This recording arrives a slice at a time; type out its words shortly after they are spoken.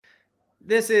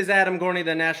This is Adam Gorney,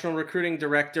 the National Recruiting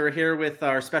Director, here with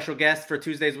our special guest for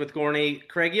Tuesdays with Gorney,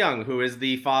 Craig Young, who is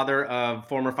the father of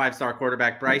former five-star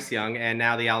quarterback Bryce Young and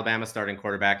now the Alabama starting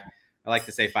quarterback. I like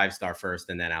to say five-star first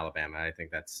and then Alabama. I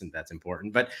think that's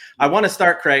important. But I want to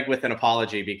start, Craig, with an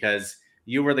apology because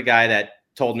you were the guy that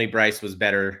told me Bryce was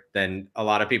better than a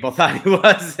lot of people thought he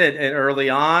was early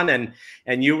on,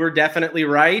 and you were definitely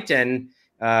right. And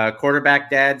quarterback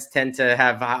dads tend to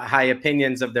have high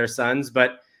opinions of their sons,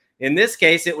 but in this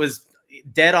case, it was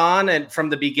dead on and from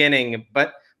the beginning.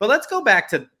 But let's go back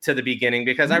to the beginning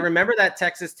because I remember that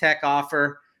Texas Tech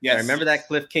offer. Yes. I remember that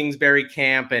Cliff Kingsbury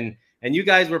camp, and you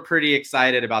guys were pretty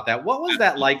excited about that. What was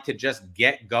that like to just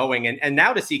get going, and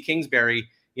now to see Kingsbury,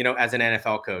 as an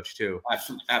NFL coach too?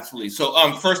 Absolutely.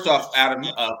 So, first off, Adam,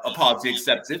 apology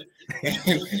accepted,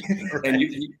 and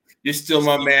you're still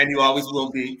my man. You always will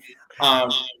be.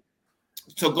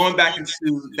 So going back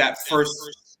into that first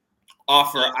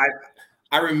offer,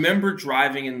 I remember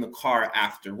driving in the car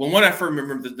after. Well, when I first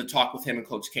remember the talk with him and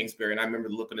Coach Kingsbury, and I remember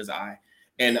the look in his eye.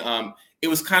 And it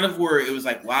was kind of where it was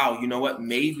like, wow, you know what?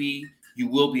 Maybe you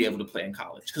will be able to play in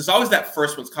college. Because always that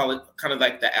first one's kind of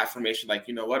like the affirmation, like,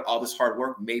 you know what? All this hard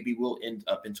work, maybe we'll end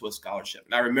up into a scholarship.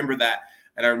 And I remember that.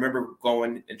 And I remember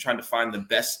going and trying to find the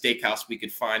best steakhouse we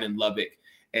could find in Lubbock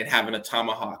and having a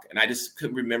tomahawk. And I just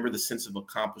couldn't remember the sense of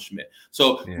accomplishment.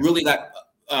 So really that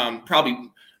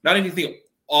probably not anything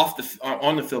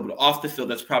on the field, but off the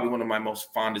field, that's probably one of my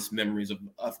most fondest memories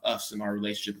of us and our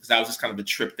relationship, because that was just kind of the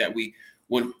trip that we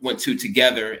went to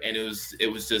together, and it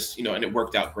was just, and it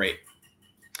worked out great.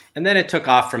 And then it took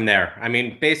off from there. I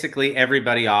mean, basically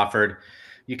everybody offered.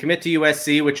 You commit to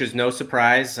USC, which is no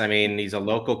surprise. I mean, he's a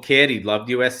local kid. He loved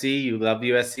USC. You loved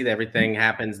USC. Everything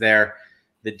happens there.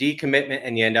 The decommitment,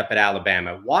 and you end up at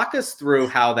Alabama. Walk us through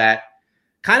how that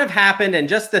kind of happened and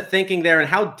just the thinking there and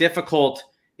how difficult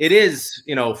it is,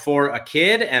 for a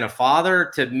kid and a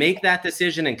father to make that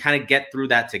decision and kind of get through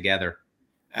that together.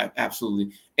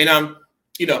 Absolutely. And,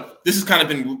 this has kind of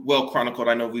been well chronicled.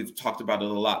 I know we've talked about it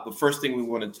a lot. The first thing we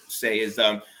want to say is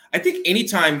I think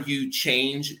anytime you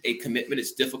change a commitment,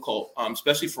 it's difficult,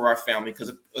 especially for our family,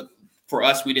 because for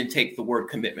us, we didn't take the word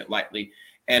commitment lightly.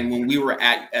 And when we were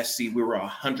at SC, we were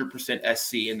 100%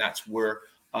 SC, and that's where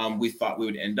we thought we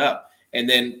would end up. And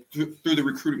then through the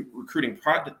recruiting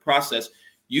process,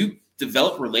 you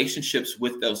develop relationships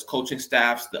with those coaching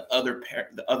staffs, the other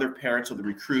parents of the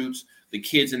recruits, the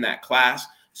kids in that class.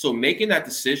 So making that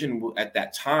decision at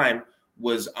that time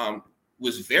was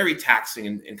very taxing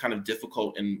and kind of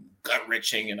difficult and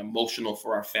gut-wrenching and emotional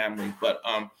for our family. But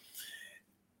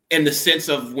in the sense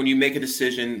of when you make a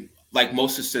decision, like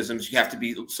most decisions, you have to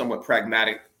be somewhat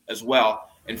pragmatic as well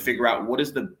and figure out what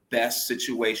is the best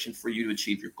situation for you to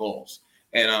achieve your goals.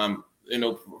 And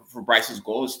for Bryce's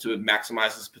goal is to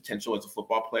maximize his potential as a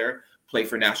football player, play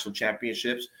for national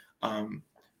championships,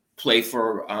 play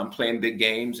in big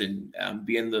games, and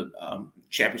be in the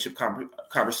championship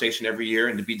conversation every year,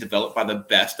 and to be developed by the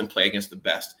best and play against the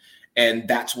best. And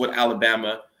that's what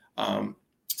Alabama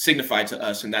signified to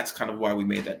us, and that's kind of why we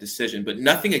made that decision. But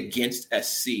nothing against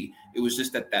SC. It was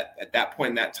just that at that point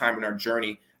in that time in our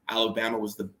journey, Alabama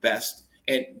was the best,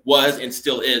 and was and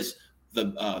still is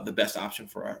the best option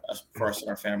for us and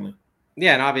our family.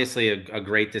 Yeah, and obviously a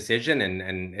great decision,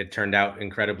 and it turned out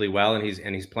incredibly well, and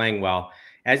he's playing well.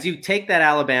 As you take that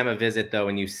Alabama visit, though,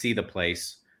 and you see the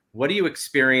place, what do you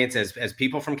experience as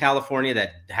people from California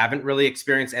that haven't really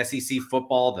experienced SEC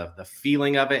football, the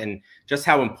feeling of it, and just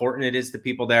how important it is to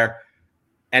people there?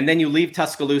 And then you leave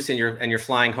Tuscaloosa and you're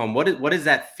flying home. What does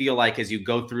that feel like as you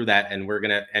go through that, and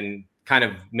and kind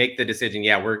of make the decision?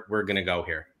 Yeah, we're gonna go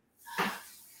here.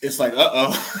 It's like,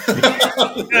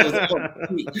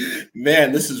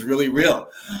 man, this is really real.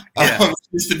 Yeah.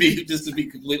 Just to be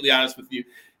completely honest with you,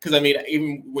 because I mean,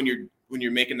 even when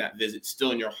you're making that visit,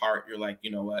 still in your heart, you're like, you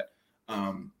know what,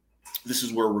 this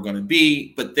is where we're going to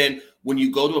be. But then when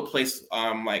you go to a place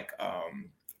like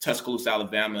Tuscaloosa,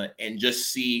 Alabama, and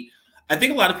just see, I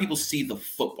think a lot of people see the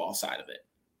football side of it.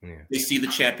 Yeah. They see the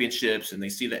championships, and they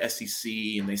see the SEC,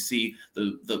 and they see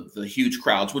the huge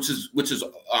crowds, which is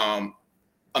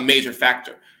a major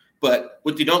factor. But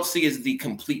what you don't see is the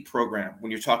complete program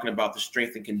when you're talking about the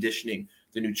strength and conditioning,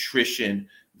 the nutrition,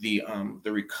 the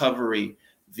recovery,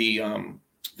 the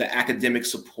academic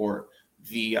support,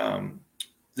 the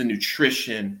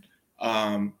nutrition,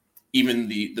 even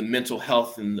the mental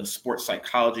health and the sports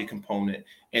psychology component.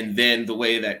 And then the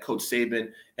way that Coach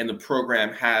Saban and the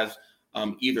program has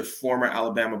either former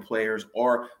Alabama players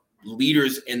or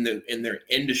leaders in their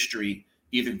industry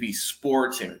either be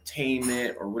sports,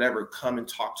 entertainment, or whatever, come and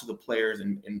talk to the players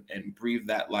and breathe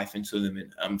that life into them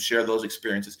and share those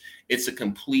experiences. It's a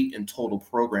complete and total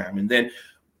program. And then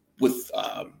with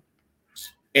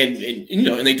and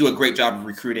they do a great job of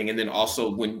recruiting. And then also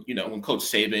when Coach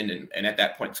Saban and at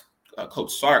that point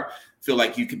Coach Sark feel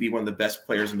like you could be one of the best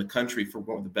players in the country for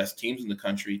one of the best teams in the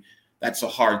country, that's a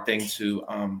hard thing to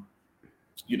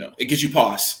it gives you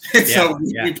pause. So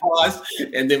we paused,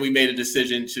 and then we made a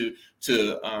decision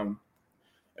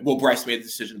Bryce made the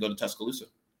decision to go to Tuscaloosa.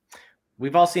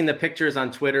 We've all seen the pictures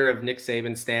on Twitter of Nick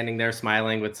Saban standing there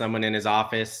smiling with someone in his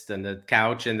office and the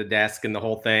couch and the desk and the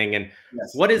whole thing. And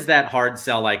what is that hard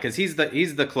sell like? Because he's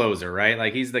the closer, right?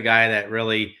 Like he's the guy that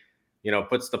really,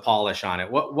 puts the polish on it.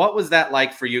 What was that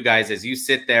like for you guys as you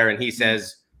sit there and he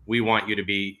says, "We want you to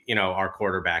be, our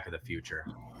quarterback of the future"?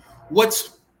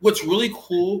 What's really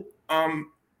cool, and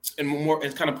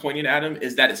kind of pointing at him,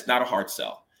 is that it's not a hard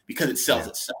sell because it sells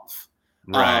itself.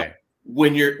 Right.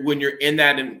 When you're in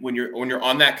that, and when you're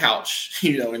on that couch,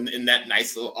 in that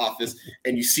nice little office,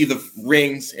 and you see the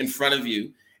rings in front of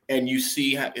you, and you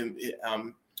see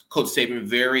Coach Saban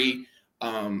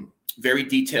very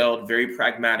detailed, very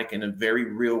pragmatic, in a very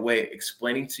real way,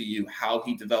 explaining to you how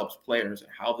he develops players and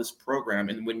how this program.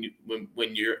 And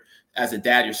when you're as a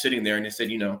dad, you're sitting there, and they said,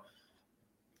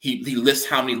 he lists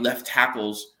how many left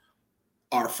tackles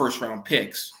are first round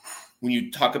picks. When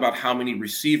you talk about how many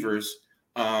receivers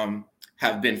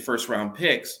have been first round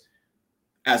picks,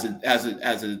 as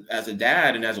a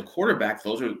dad and as a quarterback,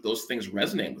 those things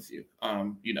resonate with you.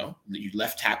 You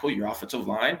left tackle, your offensive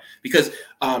line, because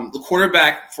the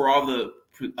quarterback, for all the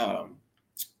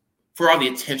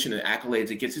attention and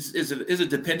accolades it gets, is a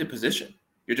dependent position.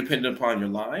 You're dependent upon your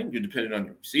line. You're dependent on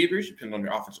your receivers. You're dependent on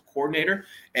your offensive coordinator.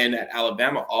 And at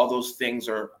Alabama, all those things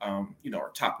are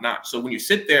top notch. So when you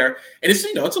sit there, and it's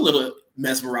a little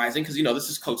mesmerizing because this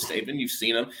is Coach Saban. You've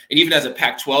seen him, and even as a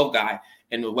Pac-12 guy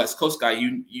and the West Coast guy,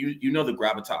 you know the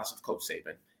gravitas of Coach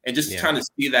Saban, and just trying to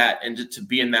see that and just to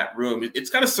be in that room, it's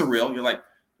kind of surreal. You're like,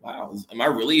 wow, am I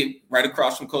really right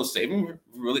across from Coach Saban? We're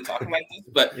really talking like this,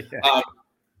 but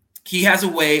he has a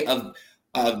way of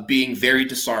being very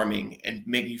disarming and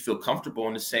making you feel comfortable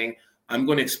and saying, I'm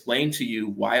going to explain to you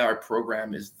why our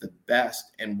program is the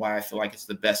best and why I feel like it's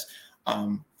the best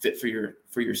fit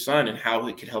for your son and how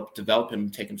it could help develop him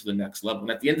and take him to the next level.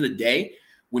 And at the end of the day,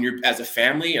 when you're as a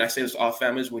family, and I say this to all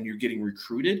families, when you're getting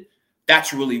recruited,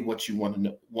 that's really what you want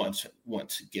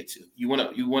to get to. You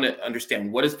want to understand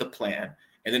what is the plan,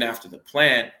 and then after the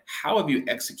plan, how have you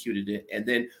executed it, and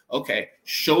then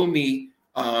show me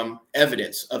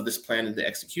evidence of this plan and the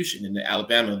execution. In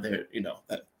Alabama,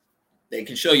 that they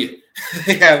can show you.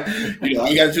 They have, all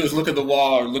you got to do is look at the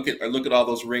wall or look at all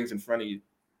those rings in front of you.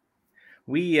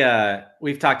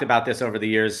 We've talked about this over the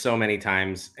years so many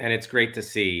times, and it's great to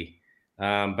see.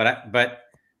 But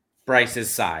Bryce's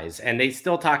size, and they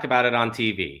still talk about it on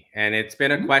TV, and it's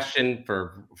been a question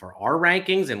for our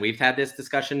rankings, and we've had this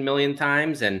discussion a million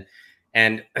times, and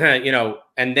then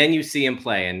you see him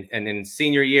play, and in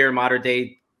senior year, modern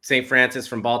day St. Francis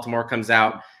from Baltimore comes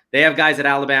out. They have guys at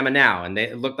Alabama now, and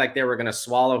it looked like they were going to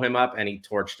swallow him up, and he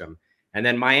torched them. And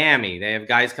then Miami, they have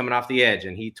guys coming off the edge,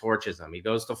 and he torches them. He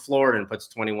goes to Florida and puts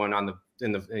 21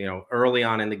 early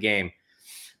on in the game.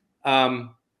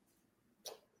 Are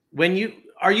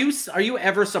you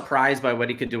ever surprised by what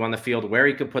he could do on the field, where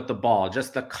he could put the ball,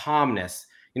 just the calmness?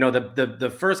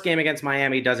 The first game against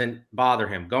Miami doesn't bother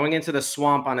him. Going into the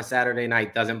swamp on a Saturday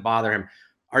night doesn't bother him.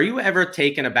 Are you ever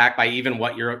taken aback by even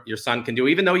what your son can do,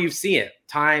 even though you've seen it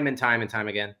time and time and time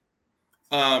again?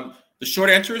 The short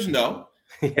answer is no.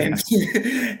 And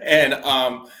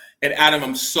Adam,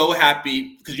 I'm so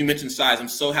happy because you mentioned size. I'm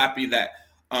so happy that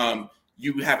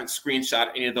you haven't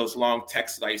screenshot any of those long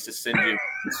texts that I used to send you.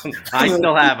 I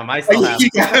still have them. Are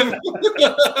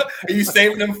you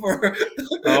saving them for?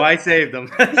 Oh, I saved them.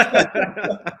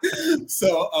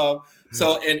 So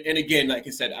again, like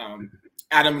I said,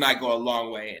 Adam and I go a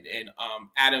long way, and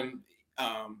Adam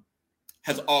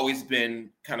has always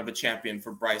been kind of a champion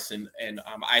for Bryce, and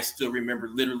I still remember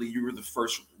literally you were the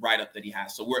first write-up that he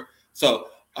has. So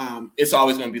it's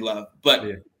always going to be love. But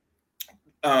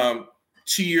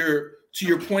to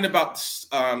your point about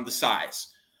the size,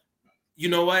 you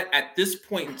know what? At this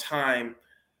point in time,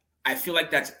 I feel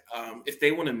like that's if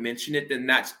they want to mention it, then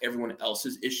that's everyone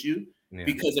else's issue. Yeah.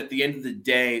 Because at the end of the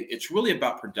day, it's really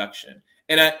about production,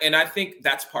 and I think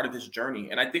that's part of his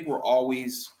journey. And I think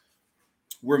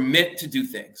we're meant to do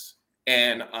things,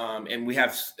 and we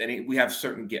have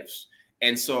certain gifts.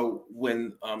 And so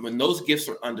when those gifts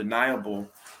are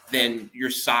undeniable, then your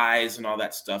size and all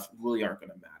that stuff really aren't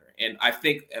going to matter. And I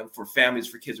think for families,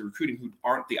 for kids recruiting who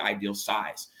aren't the ideal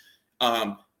size,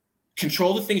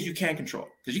 control the things you can control,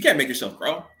 because you can't make yourself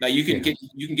grow. Now you can get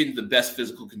into the best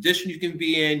physical condition you can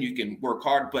be in, you can work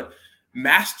hard, but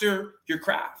master your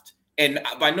craft. And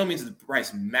by no means has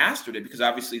Bryce mastered it, because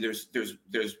obviously there's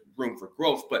room for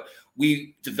growth, but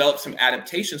we developed some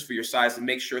adaptations for your size to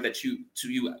make sure that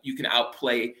you can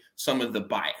outplay some of the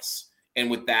bias. And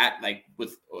with that, like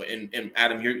and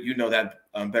Adam, you know that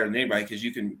better than anybody, because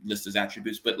you can list his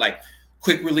attributes, but like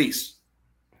quick release,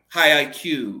 high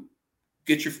IQ,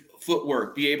 get your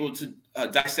footwork, be able to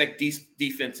dissect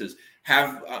defenses,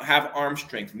 have arm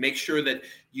strength, make sure that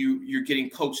you're getting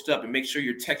coached up, and make sure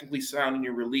you're technically sound in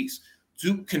your release.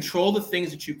 Do control the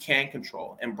things that you can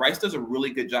control. And Bryce does a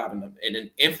really good job and an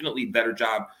infinitely better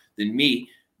job than me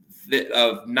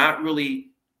of not really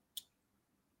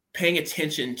paying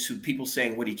attention to people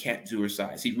saying what he can't do or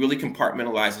size. He really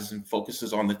compartmentalizes and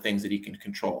focuses on the things that he can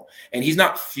control. And he's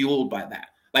not fueled by that.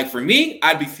 Like for me,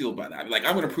 I'd be fueled by that. Like,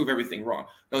 I'm going to prove everything wrong.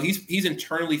 No, he's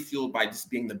internally fueled by just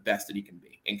being the best that he can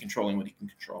be and controlling what he can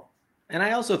control. And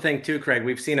I also think too, Craig,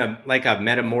 we've seen a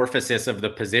metamorphosis of the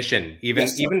position,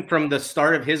 even from the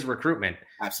start of his recruitment.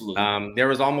 Absolutely. There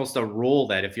was almost a rule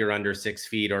that if you're under 6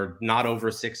 feet or not over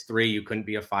 6'3", you couldn't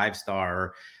be a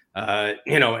 5-star.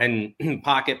 And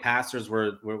pocket passers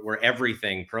were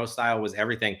everything. Pro style was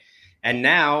everything. And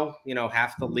now,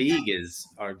 half the league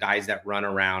are guys that run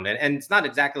around. And it's not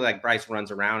exactly like Bryce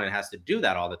runs around and has to do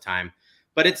that all the time,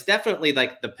 but it's definitely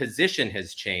like the position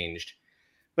has changed.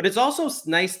 But it's also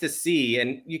nice to see,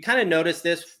 and you kind of notice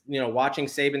this, watching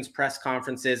Saban's press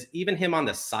conferences, even him on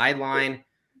the sideline,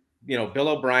 Bill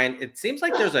O'Brien, it seems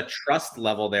like there's a trust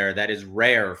level there that is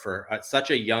rare for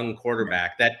such a young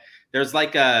quarterback, that there's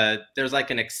like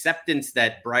an acceptance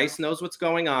that Bryce knows what's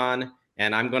going on,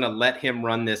 and I'm going to let him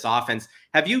run this offense.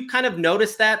 Have you kind of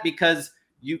noticed that? Because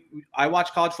I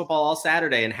watch college football all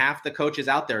Saturday, and half the coaches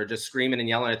out there are just screaming and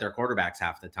yelling at their quarterbacks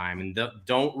half the time, and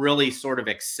don't really sort of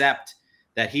accept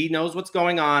that he knows what's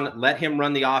going on. Let him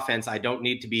run the offense. I don't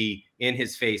need to be in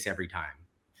his face every time.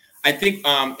 I think,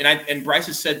 and Bryce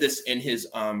has said this in his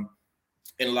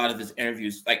in a lot of his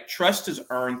interviews, like, trust is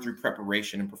earned through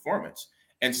preparation and performance.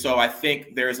 And so I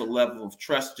think there's a level of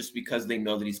trust just because they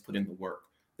know that he's put in the work.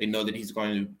 They know that he's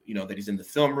going to, that he's in the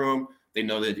film room. They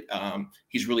know that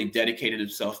he's really dedicated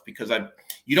himself, because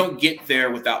you don't get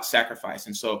there without sacrifice.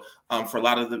 And so for a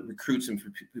lot of the recruits and for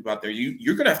people out there,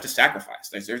 you're going to have to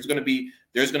sacrifice. Like, there's going to be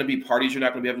parties you're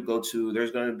not going to be able to go to.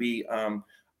 There's going to be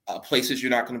places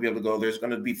you're not going to be able to go. There's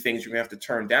going to be things you're going to have to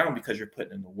turn down because you're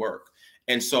putting in the work.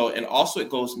 And so, and also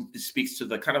it speaks to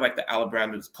the kind of like the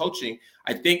Alabama's coaching.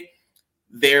 I think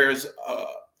there's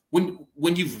when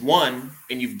you've won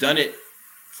and you've done it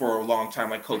for a long time,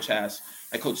 like Coach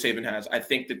Saban has, I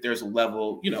think that there's a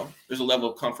level, there's a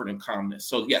level of comfort and calmness.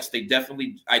 So yes, they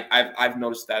definitely, I've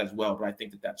noticed that as well, but I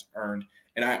think that that's earned.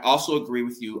 And I also agree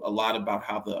with you a lot about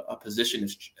how the position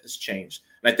has changed.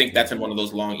 And I think that's in one of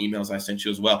those long emails I sent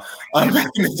you as well. Back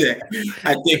in the day.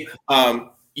 I think,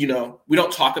 we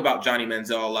don't talk about Johnny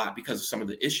Manziel a lot because of some of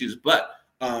the issues, but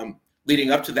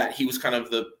leading up to that, he was kind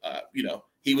of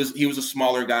he was a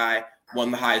smaller guy,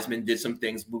 won the Heisman, did some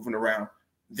things moving around.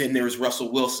 Then there was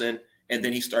Russell Wilson, and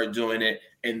then he started doing it.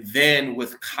 And then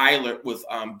with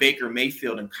Baker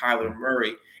Mayfield and Kyler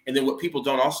Murray. And then what people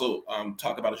don't also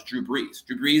talk about is Drew Brees.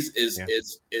 Drew Brees is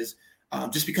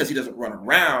just because he doesn't run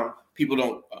around, people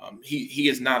don't. He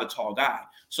is not a tall guy.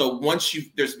 So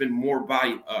there's been more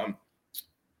guys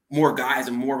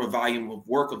and more of a volume of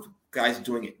work of guys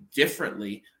doing it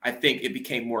differently. I think it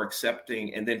became more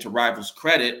accepting. And then to Rivals'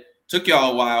 credit, took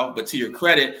y'all a while, but to your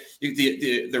credit,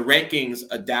 the rankings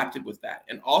adapted with that.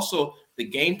 And also, the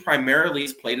game primarily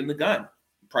is played in the gun.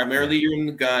 Primarily, you're in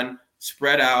the gun,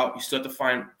 spread out. You still have to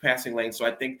find passing lanes. So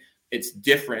I think it's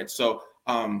different. So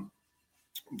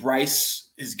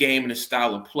Bryce, his game and his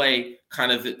style of play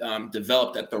kind of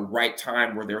developed at the right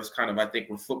time, where there was kind of, I think,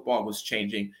 where football was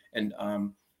changing and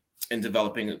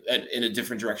developing in a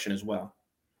different direction as well.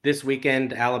 This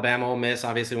weekend, Alabama, Ole Miss,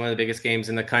 obviously one of the biggest games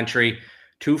in the country.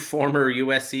 2 former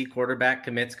USC quarterback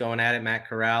commits going at it. Matt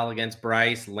Corral against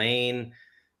Bryce, Lane,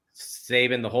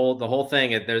 Saban, the whole thing.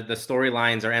 The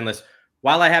storylines are endless.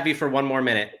 While I have you for one more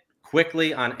minute,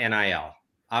 quickly on NIL.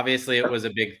 Obviously, it was a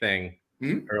big thing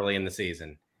early in the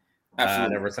season.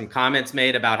 There were some comments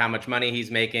made about how much money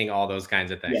he's making, all those kinds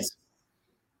of things. Yes.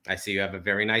 I see you have a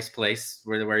very nice place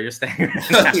where you're staying.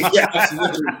 Yeah,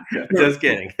 absolutely. Just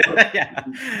kidding. Yeah.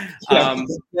 Go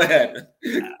ahead.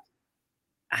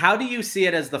 How do you see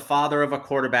it as the father of a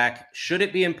quarterback? Should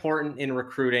it be important in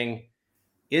recruiting?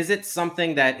 Is it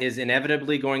something that is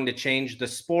inevitably going to change the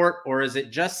sport, or is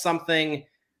it just something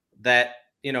that,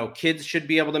 you know, kids should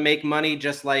be able to make money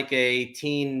just like a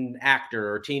teen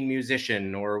actor or teen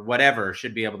musician or whatever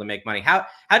should be able to make money. How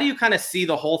do you kind of see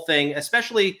the whole thing,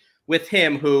 especially with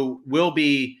him, who will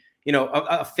be, you know,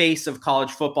 a face of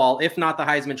college football, if not the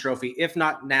Heisman Trophy, if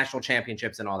not national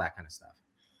championships and all that kind of stuff?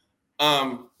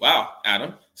 Wow,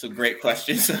 Adam, it's a great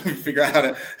question. So let me figure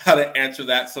out how to answer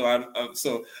that. So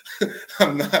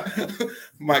I'm not,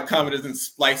 my comment isn't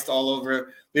spliced all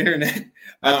over the internet.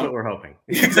 That's what we're hoping.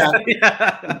 Exactly.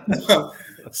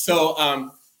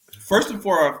 So first and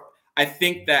foremost, I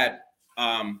think that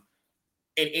in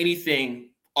anything,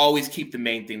 always keep the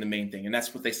main thing, and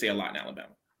that's what they say a lot in Alabama.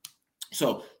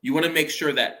 So you want to make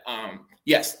sure that,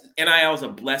 yes, NIL is a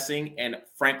blessing and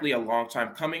frankly, a long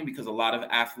time coming, because a lot of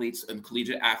athletes and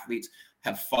collegiate athletes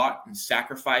have fought and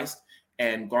sacrificed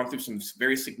and gone through some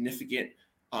very significant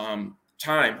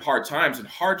hard times and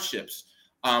hardships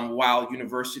while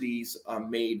universities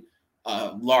made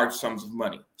large sums of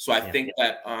money. So I think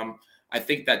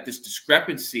that this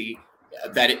discrepancy,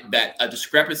 that a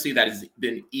discrepancy that has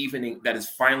been that is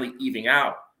finally evening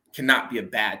out, cannot be a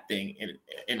bad thing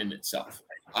in itself.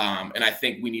 And I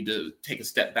think we need to take a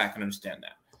step back and understand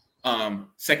that.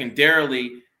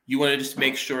 Secondarily, you want to just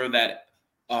make sure that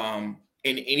in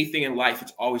anything in life,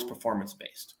 it's always performance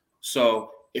based.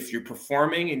 So if you're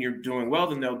performing and you're doing well,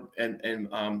 then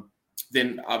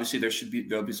then obviously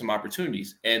there'll be some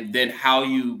opportunities. And then how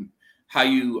you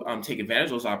take advantage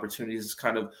of those opportunities is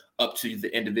kind of up to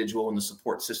the individual and the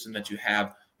support system that you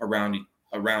have around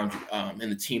and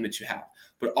the team that you have.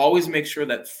 But always make sure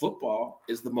that football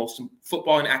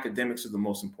and academics are the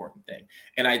most important thing.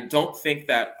 And I don't think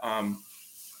that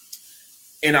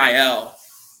NIL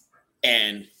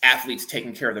and athletes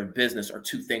taking care of their business are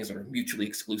two things that are mutually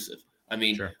exclusive. I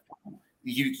mean, sure.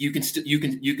 you can still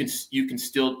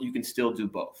do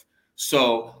both.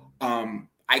 So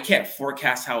I can't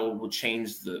forecast how it will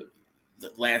change the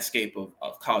landscape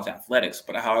of college athletics.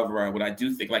 But however, what I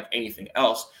do think, like anything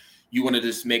else, you want to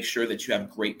just make sure that you have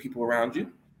great people around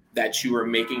you, that you are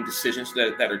making decisions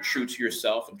that are true to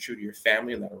yourself and true to your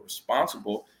family and that are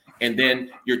responsible. And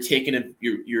then you're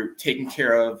taking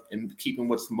care of and keeping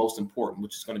what's the most important,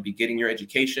 which is going to be getting your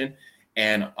education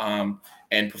and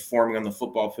performing on the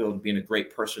football field and being a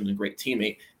great person and a great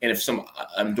teammate. And if some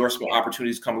endorsement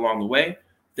opportunities come along the way,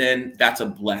 then that's a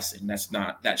blessing.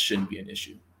 That shouldn't be an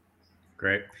issue.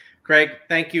 Great. Craig,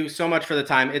 thank you so much for the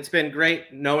time. It's been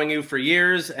great knowing you for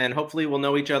years, and hopefully we'll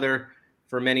know each other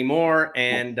for many more.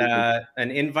 And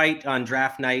an invite on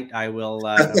draft night, I will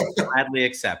gladly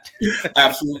accept.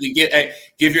 Absolutely.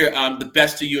 Give your the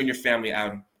best to you and your family,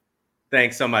 Adam.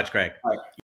 Thanks so much, Craig. All right.